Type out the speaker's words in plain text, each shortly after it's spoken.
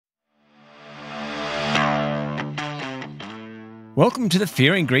Welcome to the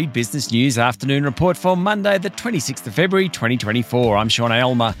Fear and Greed Business News Afternoon Report for Monday, the 26th of February, 2024. I'm Sean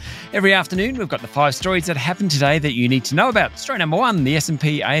Aylmer. Every afternoon, we've got the 5 stories that happened today that you need to know about. Story number 1, the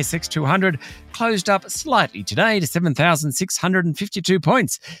S&P ASX 200 closed up slightly today to 7,652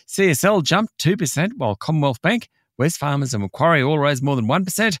 points. CSL jumped 2%, while Commonwealth Bank, Wesfarmers and Macquarie all rose more than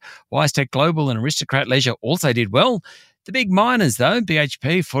 1%. WiseTech Global and Aristocrat Leisure also did well. The big miners, though,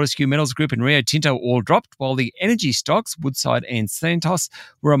 BHP, Fortescue Metals Group and Rio Tinto all dropped, while the energy stocks, Woodside and Santos,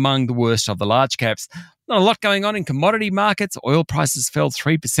 were among the worst of the large caps. Not a lot going on in commodity markets. Oil prices fell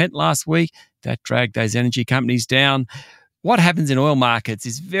 3% last week. That dragged those energy companies down. What happens in oil markets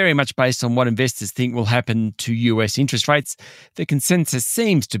is very much based on what investors think will happen to US interest rates. The consensus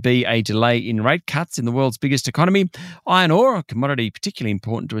seems to be a delay in rate cuts in the world's biggest economy. Iron ore, a commodity particularly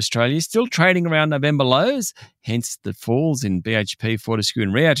important to Australia, is still trading around November lows, hence the falls in BHP, Fortescue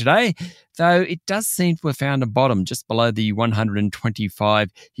and Rio today, though it does seem to have found a bottom just below the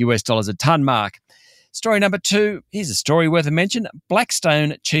 $125 a tonne mark. Story number 2, here's a story worth a mention.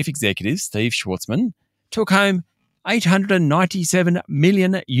 Blackstone Chief Executive Steve Schwarzman took home $897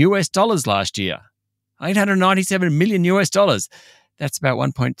 million last year. $897 million. That's about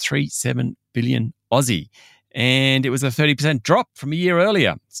 1.37 billion Aussie. And it was a 30% drop from a year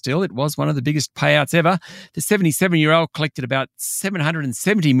earlier. Still, it was one of the biggest payouts ever. The 77-year-old collected about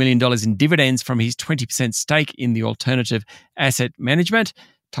 $770 million in dividends from his 20% stake in the alternative asset management.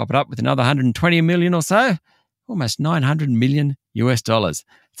 Top it up with another $120 million or so. Almost $900 million.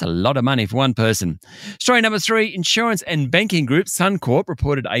 It's a lot of money for one person. Story number 3, insurance and banking group Suncorp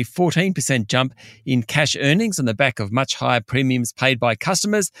reported a 14% jump in cash earnings on the back of much higher premiums paid by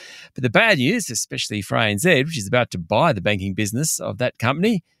customers. But the bad news, especially for ANZ, which is about to buy the banking business of that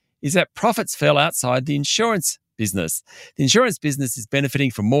company, is that profits fell outside the insurance business. The insurance business is benefiting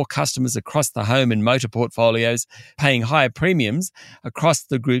from more customers across the home and motor portfolios, paying higher premiums across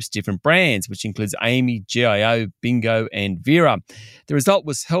the group's different brands, which includes AAMI, GIO, Bingo and Vera. The result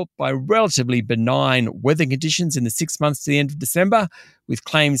was helped by relatively benign weather conditions in the 6 months to the end of December, with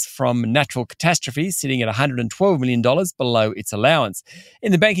claims from natural catastrophes sitting at $112 million below its allowance.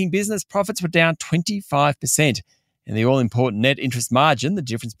 In the banking business, profits were down 25%. And the all-important net interest margin, the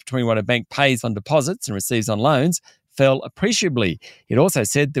difference between what a bank pays on deposits and receives on loans, fell appreciably. It also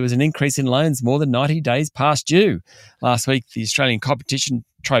said there was an increase in loans more than 90 days past due. Last week, the Australian Competition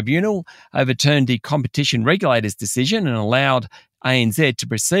Tribunal overturned the competition regulator's decision and allowed ANZ to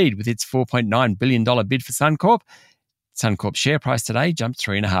proceed with its $4.9 billion bid for Suncorp. Suncorp's share price today jumped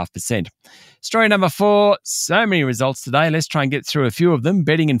 3.5%. Story number 4, so many results today. Let's try and get through a few of them.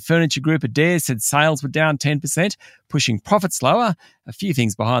 Bedding and furniture group Adairs said sales were down 10%, pushing profits lower. A few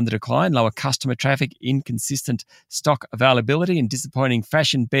things behind the decline: lower customer traffic, inconsistent stock availability and disappointing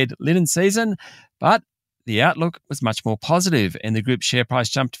fashion bed linen season. But the outlook was much more positive and the group's share price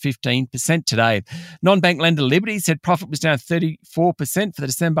jumped 15% today. Non-bank lender Liberty said profit was down 34% for the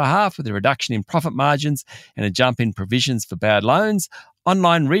December half, with a reduction in profit margins and a jump in provisions for bad loans.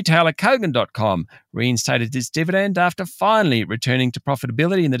 Online retailer Kogan.com reinstated its dividend after finally returning to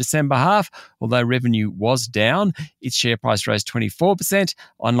profitability in the December half, although revenue was down. Its share price rose 24%.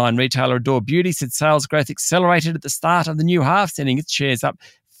 Online retailer Adore Beauty said sales growth accelerated at the start of the new half, sending its shares up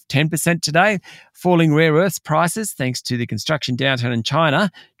 10% today. Falling rare earths prices, thanks to the construction downturn in China,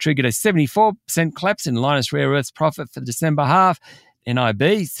 triggered a 74% collapse in Lynas Rare Earths profit for the December half.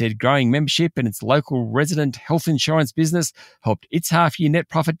 NIB said growing membership in its local resident health insurance business helped its half-year net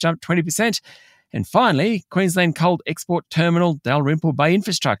profit jump 20%. And finally, Queensland Coal Export Terminal Dalrymple Bay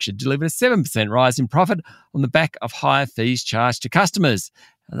Infrastructure delivered a 7% rise in profit on the back of higher fees charged to customers.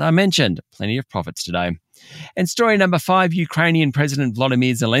 As I mentioned, plenty of profits today. And story number 5, Ukrainian President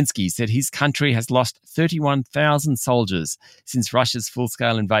Volodymyr Zelensky said his country has lost 31,000 soldiers since Russia's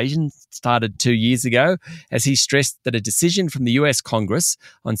full-scale invasion started 2 years ago, as he stressed that a decision from the US Congress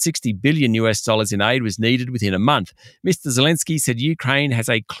on $60 billion in aid was needed within a month. Mr. Zelensky said Ukraine has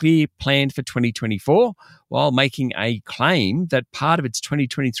a clear plan for 2024, while making a claim that part of its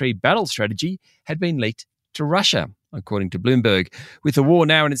 2023 battle strategy had been leaked to Russia, according to Bloomberg. With the war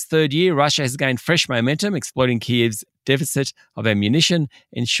now in its 3rd year, Russia has gained fresh momentum, exploiting Kiev's deficit of ammunition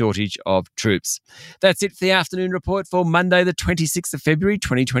and shortage of troops. That's it for the afternoon report for Monday, the 26th of February,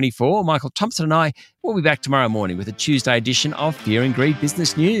 2024. Michael Thompson and I will be back tomorrow morning with a Tuesday edition of Fear and Greed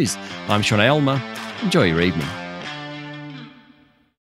Business News. I'm Sean Aylmer. Enjoy your evening.